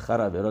سخرا به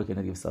سخر عبرا که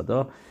نگه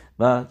صدا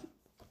و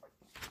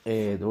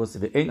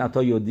درست. و این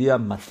عطا یودی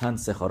هم متن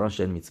سخران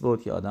شد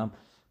میتزوت که آدم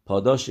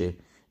پاداش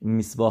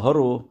میتزواها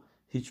رو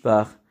هیچ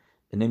وقت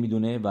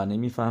نمیدونه و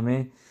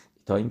نمیفهمه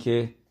تا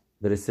اینکه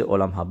برسه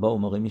عالم حبا.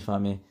 اون موقع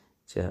میفهمه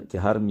که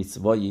هر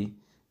میتزوایی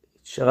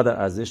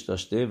چقدر ارزش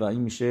داشته و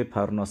این میشه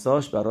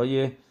پرناساش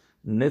برای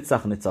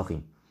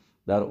نتسخیم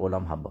در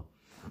عالم حبا.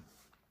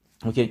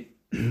 اوکی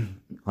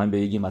همین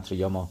به یکی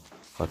مطرحی ما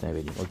خاتمه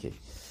بدیم. اوکی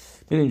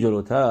بریم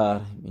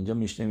جلوتر. اینجا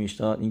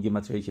میشنا این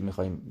مطرحی که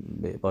میخوایم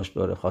باش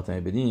باره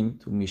خاتمه بدیم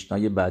تو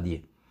میشنای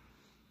بعدیه.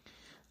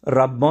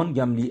 ربان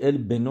گملیئل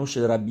بنوش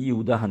ربی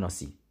یهودا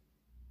هناسی.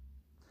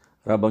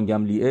 ربان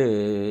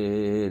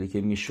گملیئل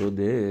که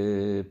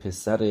میشده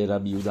پسر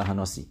ربی یهودا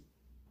هناسی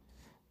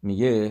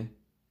میگه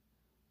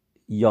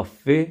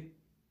یافه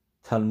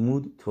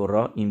تلمود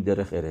تورا این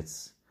درخ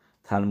ارتس.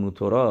 تلمود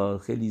تورا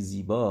خیلی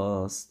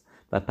زیباست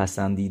و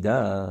پسندیده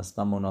است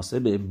و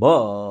مناسب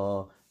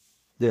با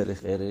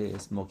درخ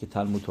ارس. ما که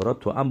تلمود تورا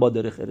تو هم با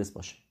درخ ارس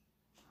باشه.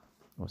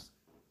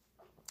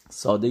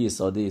 ساده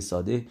ساده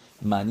ساده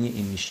معنی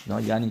این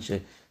میشنا یعنی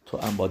که تو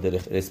هم با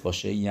درخ ارس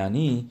باشه،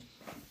 یعنی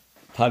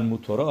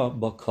تلمود تورا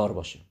با کار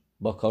باشه،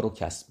 با کار و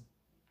کسب.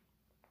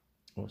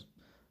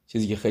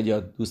 چیزی که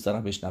خیلی دوست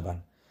دارم بشنون.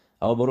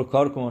 اما برو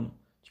کار کن،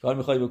 چیکار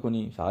میخوای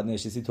بکنی؟ فقط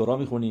نشستی تورا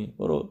میخونی؟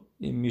 برو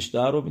این میشته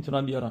رو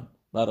میتونن بیارن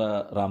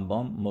برای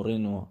رمبام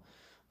مورنو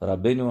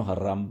ربینو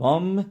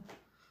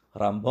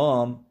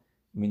رمبام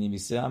می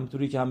نویسه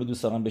همونطوری که همه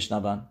دوست دارن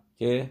بشنون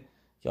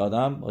که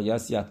آدم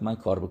بایستی حتما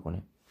کار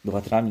بکنه. به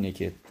خاطر همینه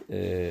که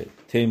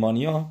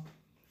تیمانیا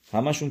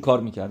همشون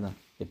کار میکردن،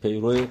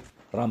 پیرو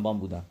رمبام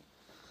بودن.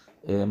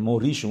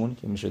 موریشون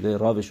که میشده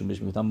راوشون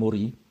بهش میگفتن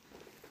موری،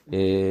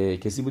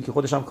 کسی بود که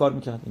خودش هم کار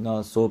میکرد.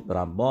 اینا صبح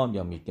رمبام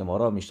یا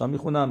گمارا میشتن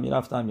میخوندن،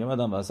 میرفتن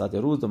میامدن وسط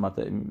روز دو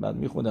مرتبه بعد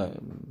میخوندن،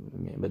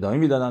 به دائمی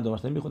میدادن، دو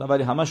مرتبه میخوندن،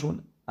 ولی همشون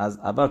از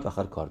اول تا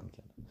آخر کار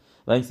میکردن.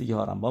 و این که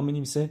رمبام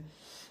مینویسه،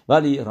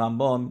 ولی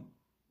رمبام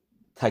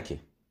تکه،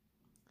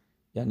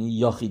 یعنی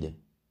یاخیده،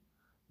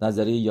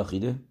 نظریه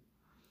یاخیده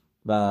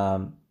و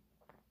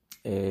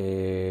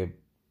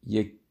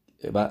یک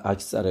و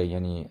اکثر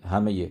یعنی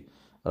همه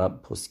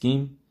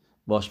پسکیم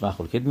باش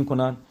مخلوقت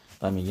میکنن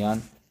و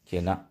میگن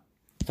که نه.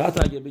 حتی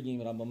اگه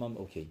بگیم رمبام هم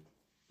اوکی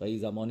و این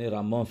زمان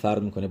رمبام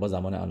فرق میکنه با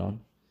زمان الان.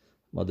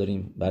 ما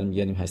داریم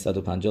برمیگردیم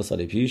 850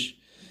 سال پیش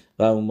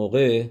و اون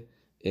موقع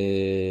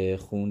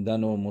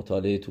خوندن و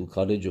مطالعه تو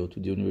کالج و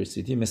تو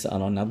یونیورسیتی مثل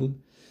الان نبود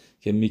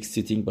که میکس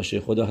سیتینگ باشه.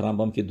 خود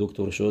رمبام که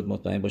دکتر شد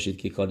مطمئن باشید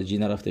که کالجی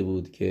نرفته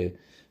بود که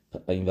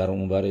این ور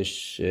اون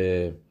ورش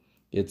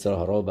یه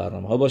سرها و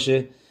برنامه ها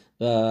باشه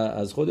و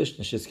از خودش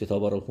نشست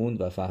کتابا رو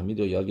خوند و فهمید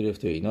و یاد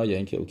گرفت و اینا، یا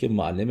اینکه اوکی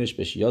معلمش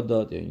بهش یاد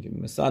داد، یا اینکه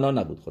مثل الان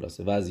نبود.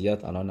 خلاصه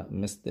وضعیت الان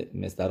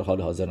مثل در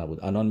حال حاضر نبود.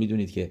 الان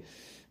میدونید که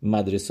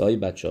مدرسه‌های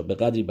بچه‌ها به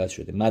قدری بد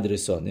شده،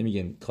 مدرسه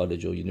نمیگم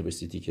کالج و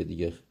یونیورسیتی که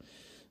دیگه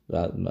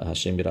و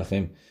هاشم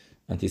میرخم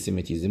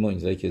انتیسمیتیسم و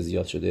اینجایی که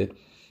زیاد شده،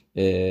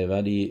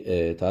 ولی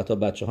تا حتی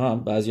بچه‌ها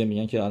هم بعضیا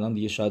میگن که الان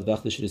دیگه شاید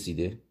وقتش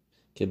رسیده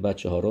که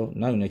بچه‌ها رو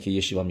نه اونایی که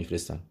یشیوا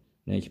میفرستن،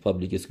 نه که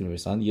پابلیک اسکول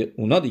میفرستن،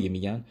 اونا دیگه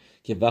میگن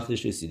که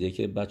وقتش رسیده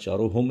که بچه‌ها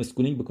رو هوم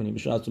اسکولینگ بکنیم،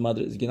 بهشون از تو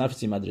مدرسه دیگه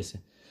نفرستیم مدرسه،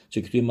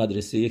 چون که توی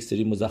مدرسه یک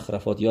سری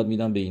مزخرفات یاد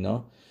میدن به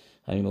اینا.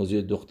 همین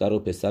موضوع دختر و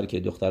پسر که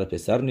دختر و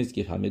پسر نیست،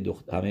 که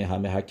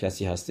همه هر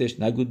کسی هستش،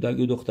 نگو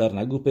دختر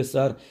نگو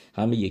پسر،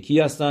 همه یکی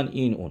هستن،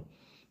 این اون.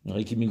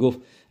 یکی میگفت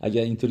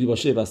اگر اینطوری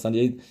باشه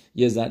مثلا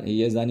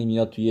یه زنی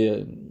میاد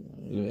توی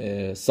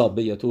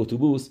سابوه یا تو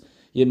اتوبوس،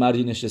 یه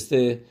مردی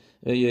نشسته،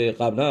 یه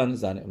قبلا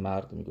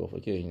مرد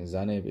میگفت که این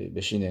زن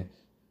بشینه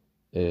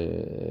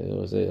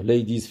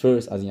ladies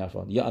first از این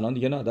حرفا، دیگه الان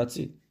دیگه نه، that's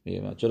it.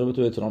 میگم چرا به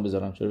تو احترام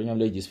بذارم، چرا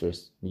بگم ladies first؟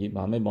 میگیم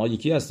همه ما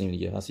یکی هستیم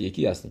دیگه، هست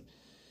یکی هستیم.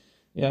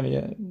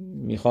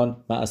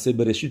 میخوان معصه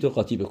برشید و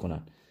قاطی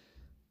بکنن.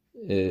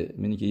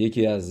 میگه که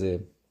یکی از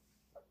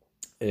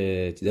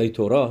چیزای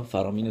تورا،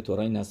 فرامین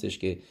تورا این هستش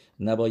که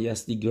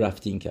نبایستی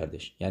گرافتینگ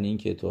کردش، یعنی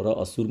اینکه تورا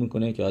آسور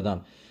میکنه که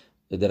آدم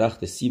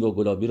درخت سیب و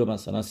گلابی رو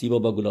مثلا سیب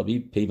با گلابی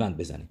پیوند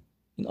بزنه،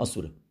 این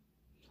آسوره.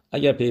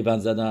 اگر پیوند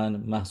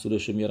زدن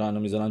محصولش رو میارن و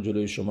میذارن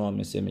جلوی شما،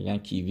 مثل میگن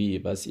کیوی،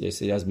 بس یه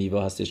سری از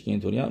میوه هستش که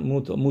اینطوری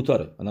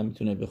موتاره، آدم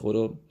میتونه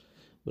بخوره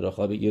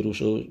براخا بگه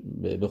روشو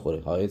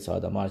بخوره، حایط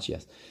ساده ما هرچی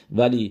هست.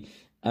 ولی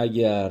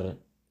اگر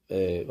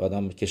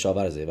آدم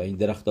کشاورزه و این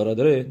درخت‌ها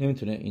داره،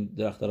 نمیتونه این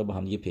درخت‌ها رو با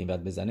هم دیگه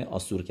پیوند بزنه،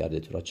 آسور کرده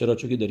تو را. چرا؟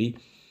 چون که داری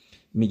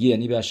میگی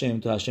یعنی به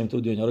هشم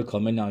تو دنیا رو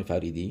کامل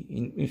نمی‌فریدی.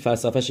 این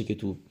فلسفه‌شه که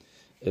تو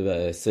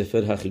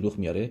سفر هخیلوخ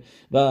میاره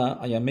و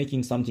I am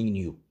making something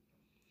new.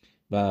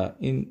 و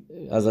این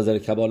از نظر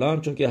کبالا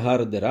هم، چون که هر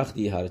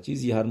درختی، هر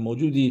چیزی، هر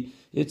موجودی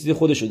یه چیز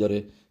خودشو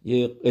داره،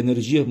 یه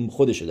انرژی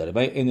خودشو داره و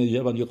این انرژی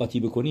رو باید قاطی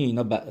بکنی،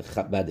 اینا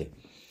بده.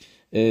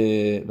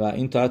 و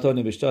این تا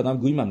نوشته آدم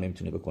گویم هم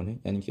نمیتونه بکنه،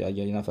 یعنی که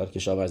اگر یه نفر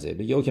کشاورزه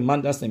بگه اوکی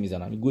من دست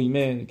نمیزنم،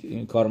 گویمه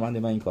این کارمند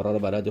من این کارا رو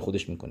بلد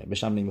خودش میکنه،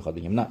 بشم نمیخواد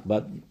بگم نه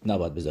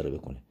نباید بذاره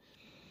بکنه.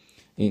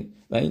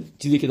 این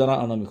چیزی که دارن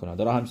آنها میکنن،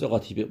 دارن همیشه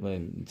قاطی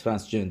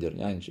ترانسجندر،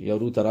 یعنی یا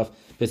رو طرف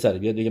پسر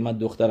بیاد بگه من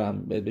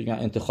دخترم، بگن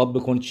انتخاب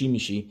بکن چی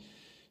میشی،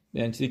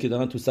 یعنی چیزی که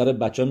دارن تو سر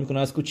بچه‌ها میکنن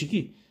از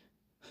کوچیکی،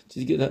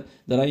 چیزی که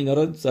دارن اینا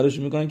رو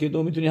سرشون میکنن که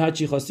تو میتونی هر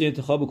چی خواستی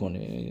انتخاب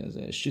بکنی،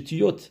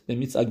 شتیوت به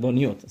میت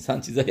اگوانیوت، اصلا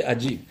چیزای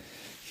عجیب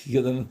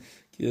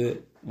که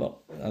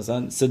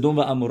اصلا سدوم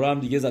و عمورا هم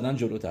دیگه زدن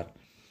جلوتر.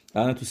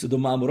 الان تو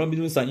سدوم و عمورا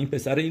میدونن این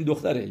پسر این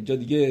دختره، اینجا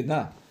دیگه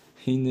نه،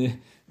 این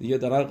دیگه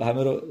دارن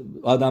همه رو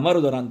آدما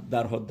رو دارن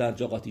در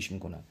جا قاطیش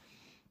میکنن.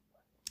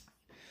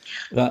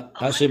 و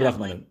هر شی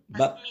برخمانه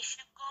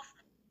میشه گفت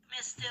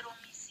مستر و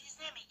میسیز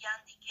نمیگن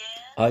دیگه.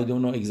 I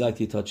don't know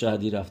exactly تا چه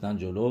حدی رفتن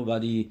جلو،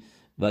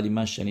 ولی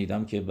من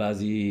شنیدم که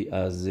بعضی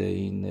از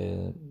این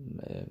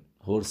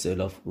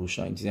هولسیل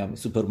فروشا، این چیزی هم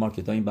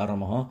سوپرمارکت ها، این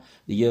برنامه‌ها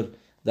دیگه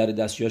در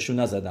دستیاشون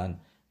نزدن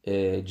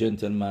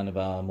جنتلمن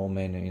و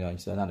مومن، اینا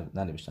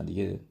ننوشتن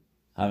دیگه،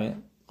 همه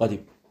قاطی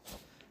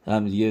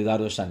هم دیگه در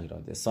داشتن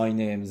ایران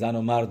ساین زن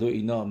و مرد و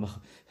اینا،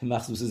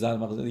 مخصوص زن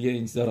مرد دیگه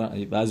این چیزا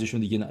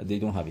بعضیشون دیگه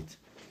they don't have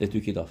it تو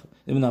کتاب.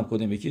 نمیدونم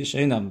کدوم یکی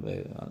شینم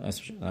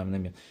اسمش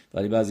نمیاد،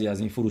 ولی بعضی از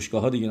این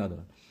فروشگاه ها دیگه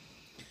ندارن.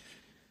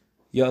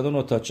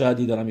 یادونو تا چه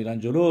حدی دارن میرن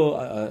جلو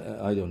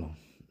I don't know.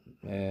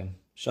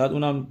 شاید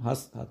اونم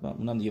هست، حتما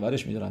اونم دیگه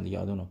برش میدارن دیگه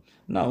آدونو.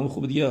 نه اون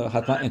خوب دیگه،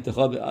 حتما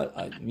انتخاب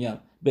میام.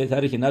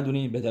 بهتره که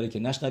ندونیم، بهتره که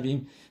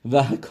نشنویم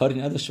و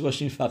کاری نداشته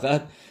باشیم.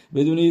 فقط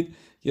بدونید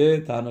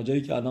که تنها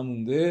جایی که الان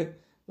مونده،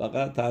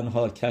 فقط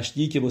تنها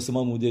کشتی که واسه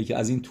ما مونده که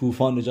از این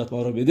طوفان نجات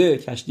ما رو بده،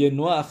 کشتی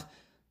نوح،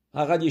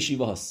 فقط یه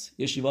شیوه هست،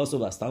 یه شیوه هست و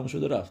بس، تموم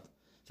شده رفت.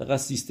 فقط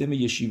سیستم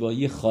یه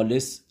شیوایی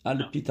خالص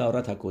الپی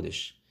تورات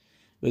هکودش،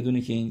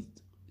 بدونی که این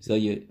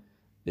چیزای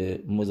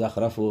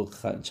مزخرف و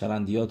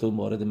چرندیات و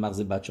وارد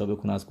مغز بچه ها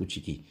بکنه از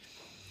کوچیکی.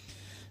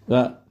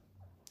 و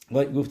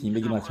گفتیم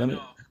بگیم مطمئن.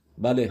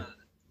 بله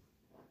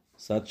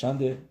ساعت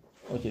چنده؟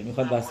 اوکی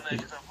میخواد بس.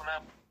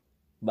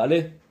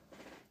 بله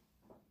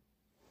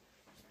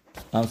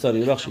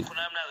همساری ببخشید. خونم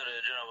نداره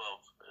جناب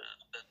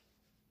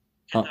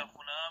کتاب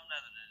خونم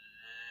نداره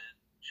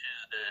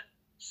چیز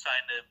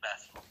ساین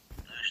بث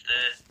نوشته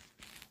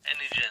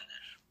any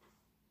gender.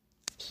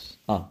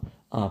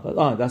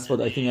 That's what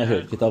I think I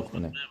heard. کتاب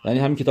خونه یعنی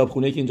همین کتاب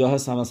خونه که اینجا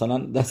هست هم مثلا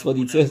that's what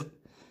it says.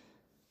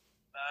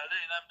 بله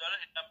اینم داره،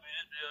 اینم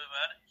ببینید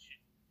بر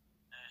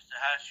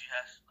هر چی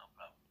هست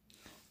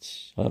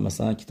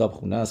مثلا کتاب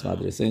خونه است،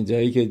 مدرسه، این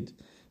جایی که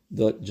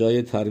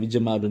جای ترویج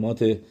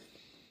معلومات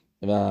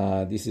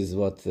و this is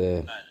what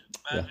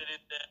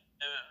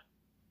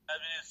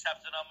ببینید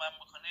ثبت نام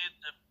میکنید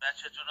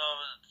بچه‌تون رو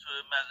تو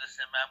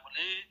مدرسه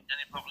معمولی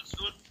یعنی پابلیک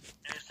اسکول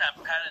می‌نویسن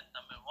parent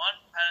number 1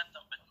 parent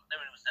number 2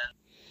 نمی‌نویسن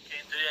که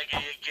اینطوری اگه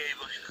یه گی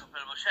باشه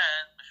کپل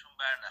باشن بهشون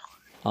بر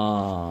نخوره.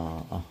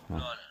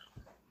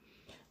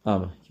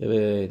 که به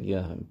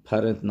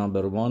parent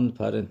number 1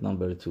 parent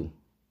number 2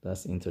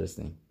 that's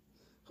interesting.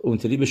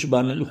 اونطوری بهشون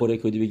بر نمیخوره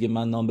که بگه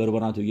من نامبر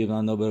وانم تو بگی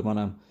من نامبر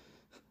وانم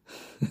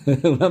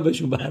اونم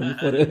بهشون بر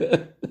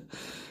میخوره.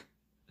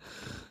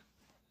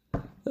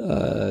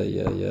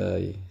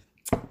 آی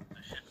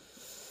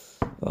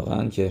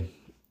واقعا که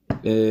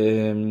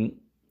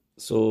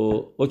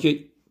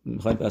اوکی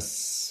میخوایم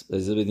پس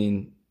اجازه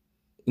بدین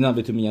اینا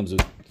بهتون میگم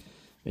زود.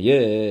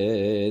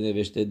 یه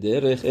نوشته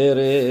درخ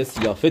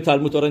ارس یافه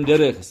تلمود تورا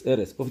درخ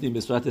ارس. گفتیم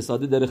به صورت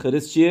ساده درخ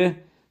ارس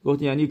چیه؟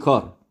 گفتیم یعنی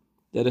کار.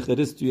 درخ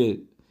ارس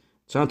توی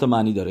چند تا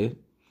معنی داره،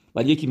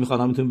 ولی یکی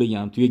میخوام همتون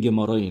بگم توی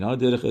گمارا اینا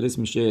درخ ارس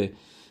میشه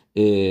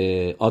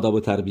آداب و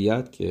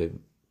تربیت که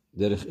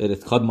درخ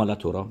ارس خاد مال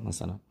تورا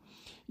مثلا.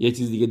 یه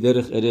چیز دیگه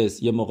درخ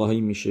ارس یه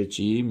موقعی میشه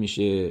چی؟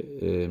 میشه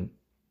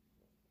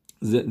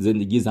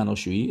زندگی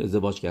زناشویی،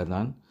 ازدواج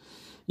کردن.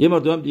 یه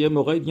مردم یه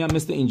موقعی دیگه هم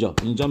مثل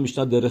اینجا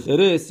میشه درخ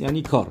ارس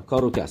یعنی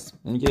کار و کسب،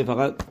 یعنی که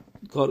فقط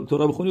کار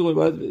تورا بخونی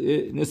باید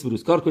نصف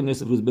روز کار کنی،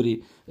 نصف روز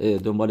بری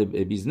دنبال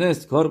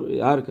بیزنس،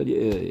 هر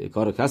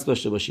کار و کسب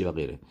داشته باشی و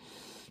غیره.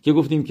 که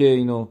گفتیم که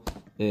اینو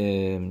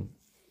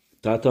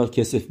تا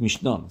کسف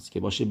میشنان که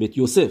باشه بیت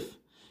یوسف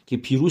که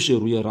پیروش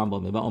روی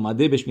رمبامه و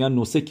آمده بهش میگن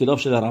نوسه کلاف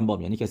شده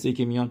رمبام، یعنی کسایی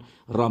که میان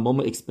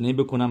رمبامو اکسپلین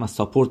بکنن و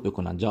ساپورت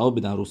بکنن، جواب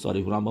بدن رو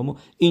سوال رمبامو.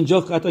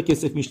 اینجا حتی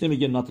کسف میشنه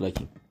میگه نات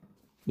لاکی،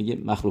 میگه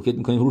مخلوقت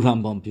میکنین رو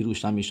رمبام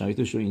پیروش هم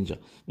میشنویتش رو اینجا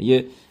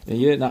میگه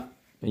نه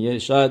میگه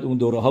شاید اون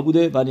دوره ها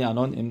بوده ولی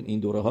الان این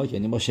دوره ها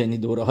یعنی ما شنی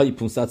دوره های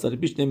 500 سال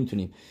پیش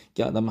نمیتونیم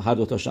که آدم هر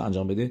دو تاشو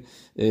انجام بده.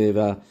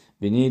 و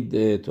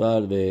ببینید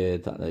تو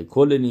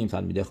کل نیم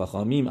تلمیده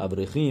خاخامیم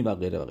ابرخیم و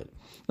غیره و غیره.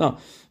 نه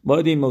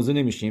باید این موضوع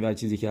نمیشیم. و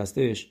چیزی که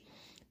هستش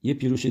یه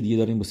پیروش دیگه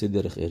داریم واسه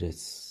درخ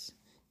ارس.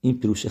 این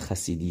پیروش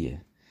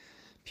خسیدیه،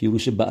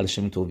 پیروش بعل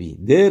شم توی.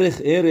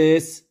 درخ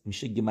ارس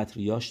میشه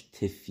گمتریاش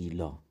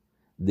تفیلا.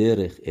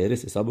 درخ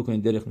ارس حساب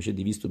بکنید، درخ میشه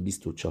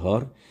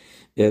 224،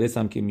 ارس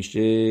هم که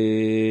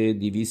میشه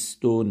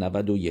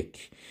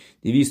 291.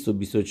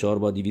 224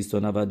 با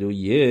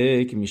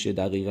 291 میشه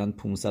دقیقاً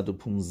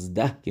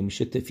 515 که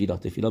میشه تفیلا.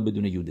 تفیلا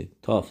بدون یوده،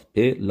 تاف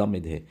پ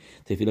لامده.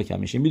 تفیلا که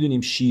میشه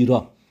میدونیم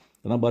شیرا،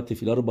 الان باید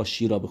تفیلا رو با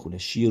شیرا بخونه.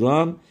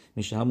 شیرا هم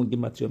میشه همون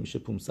گمتریا میشه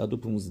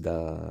 515.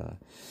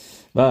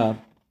 و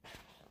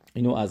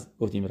اینو از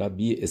گفتیم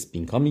ربی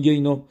اسپینکا میگه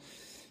اینو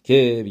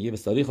که میگه به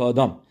تاریخ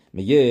آدم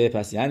میگه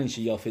پس یعنی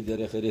چی یافه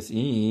درخ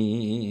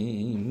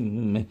رسیم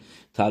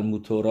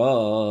تلمود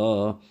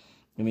تورا.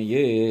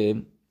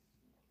 میگه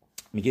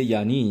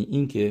یعنی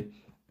این که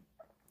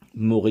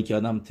موقعی که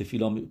آدم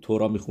تفیلا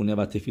تورا میخونه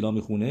و تفیلا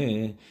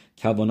میخونه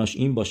کواناش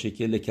این باشه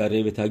که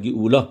لکره و تگی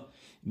اولا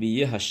و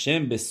یه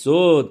هشم به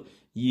صد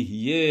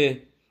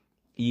یهیه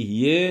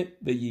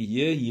به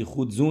یهیه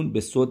خودزون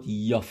به صد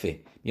یافه.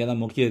 یعنی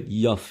موقع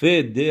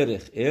یافه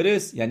درخ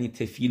ارس یعنی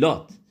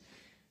تفیلات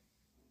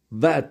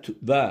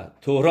و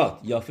تورات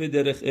یافه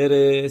درخ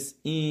ارس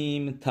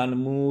ایم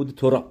تلمود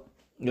تورا.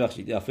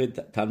 ببخشید یافه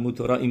تلمود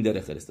تورا ایم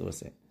درخ ارس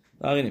درسته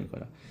فرقی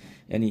نمیکنه.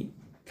 یعنی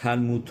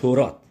تلمود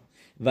تورات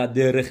و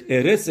درخ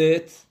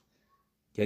ارست